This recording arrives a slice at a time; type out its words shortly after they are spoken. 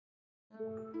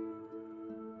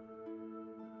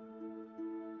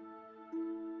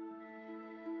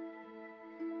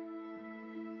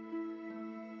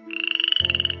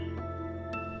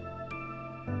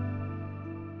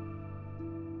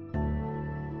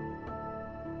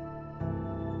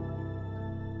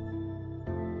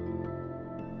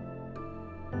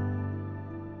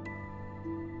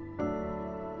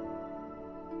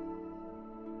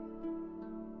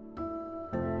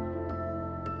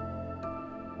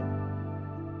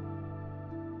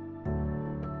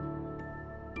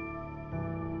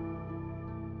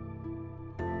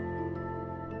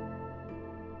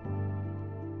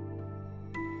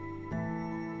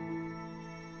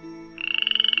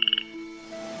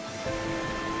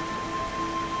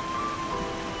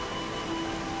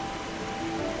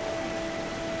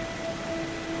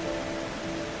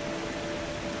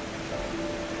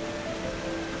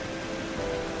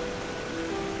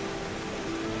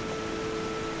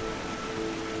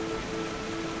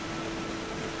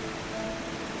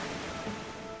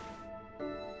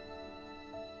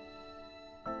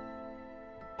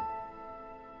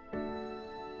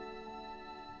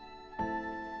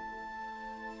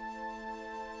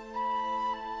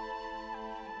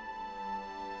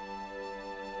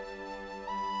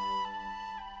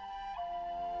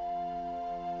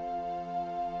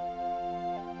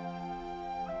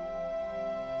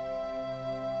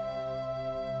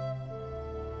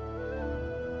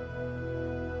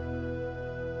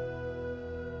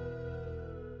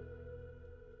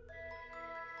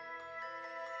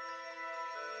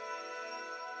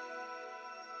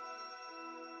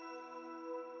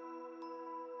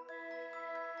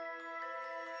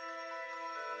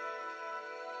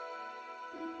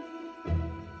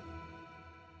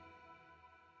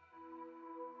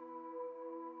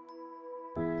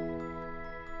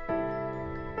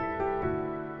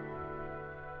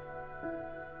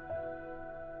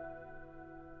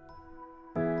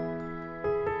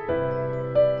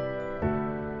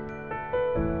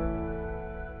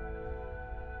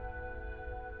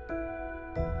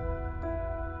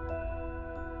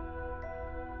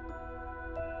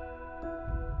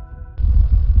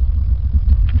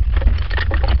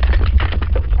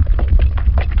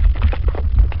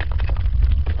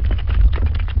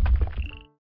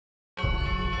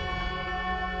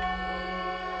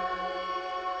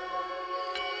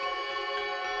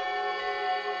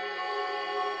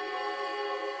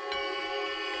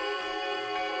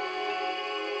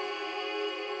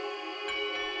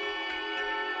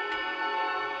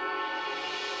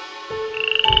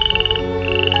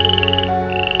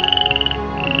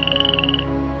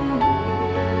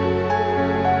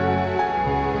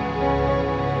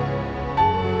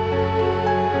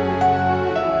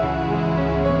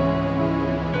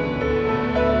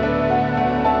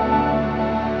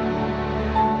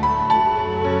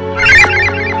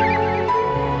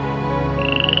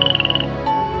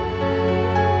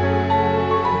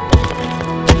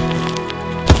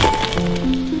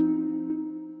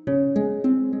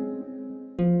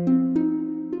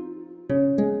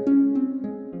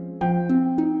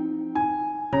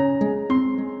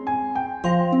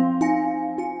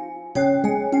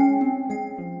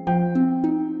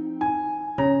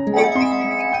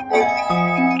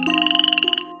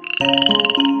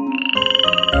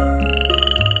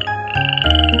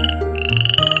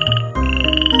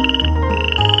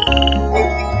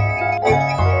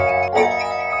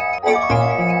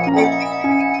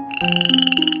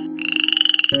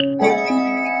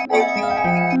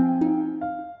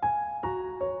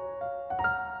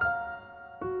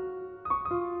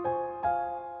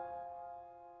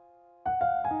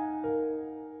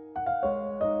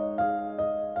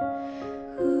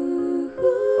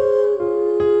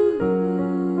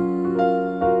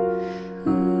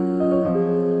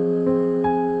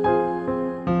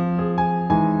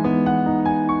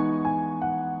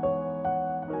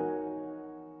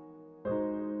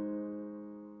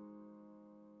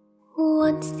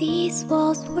Once these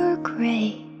walls were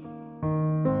gray,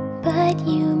 but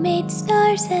you made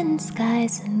stars and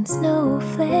skies and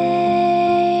snowflakes.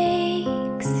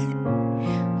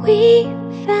 We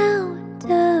found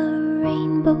a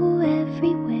rainbow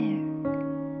everywhere.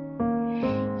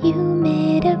 You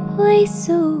made a place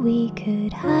so we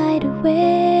could hide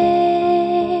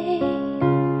away.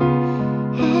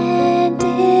 And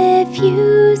if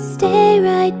you stay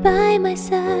right by my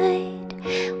side,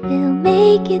 we'll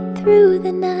make it through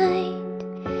the night,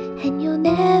 and you'll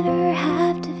never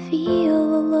have to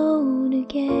feel alone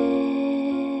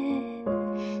again.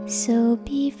 So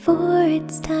before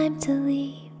it's time to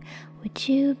leave, would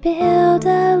you build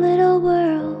a little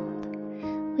world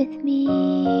with me?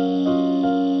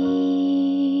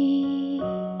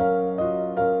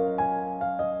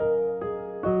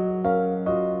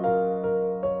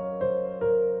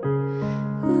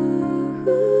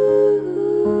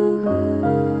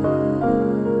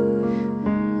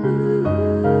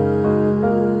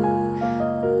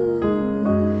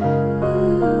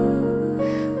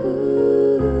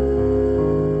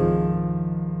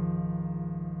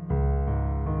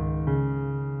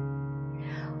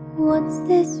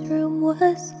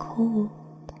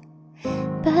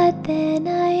 But then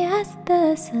I asked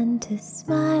the sun to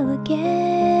smile again.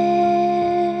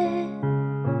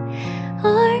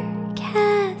 Our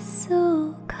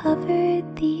castle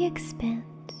covered the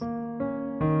expanse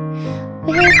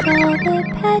with all the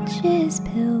patches,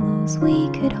 pillows we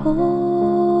could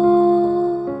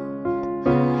hold.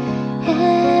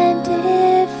 And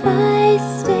if I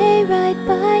stay right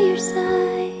by your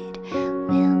side,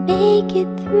 we'll make it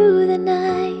through the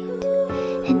night,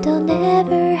 and I'll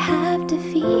never have to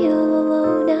feel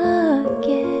alone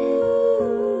again.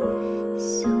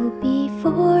 So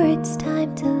before it's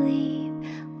time to leave,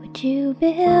 would you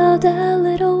build a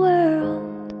little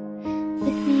world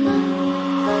with me?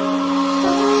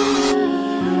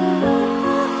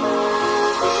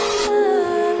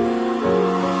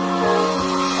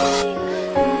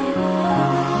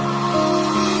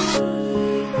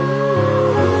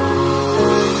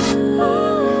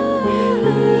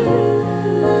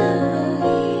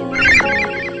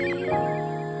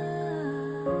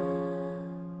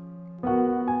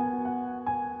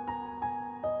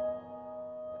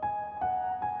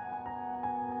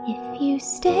 If you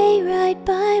stay right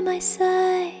by my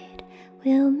side,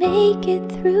 we'll make it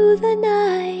through the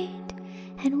night,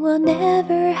 and we'll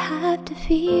never have to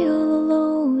feel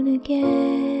alone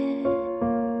again.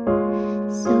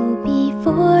 So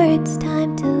before it's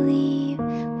time to leave,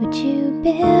 would you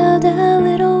build a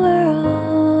little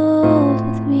world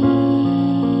with me?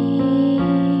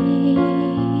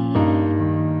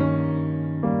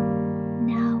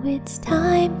 Now it's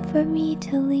time for me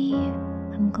to leave.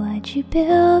 I'm glad you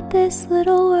built this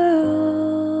little world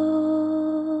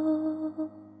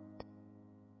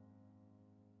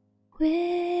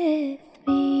with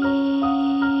me.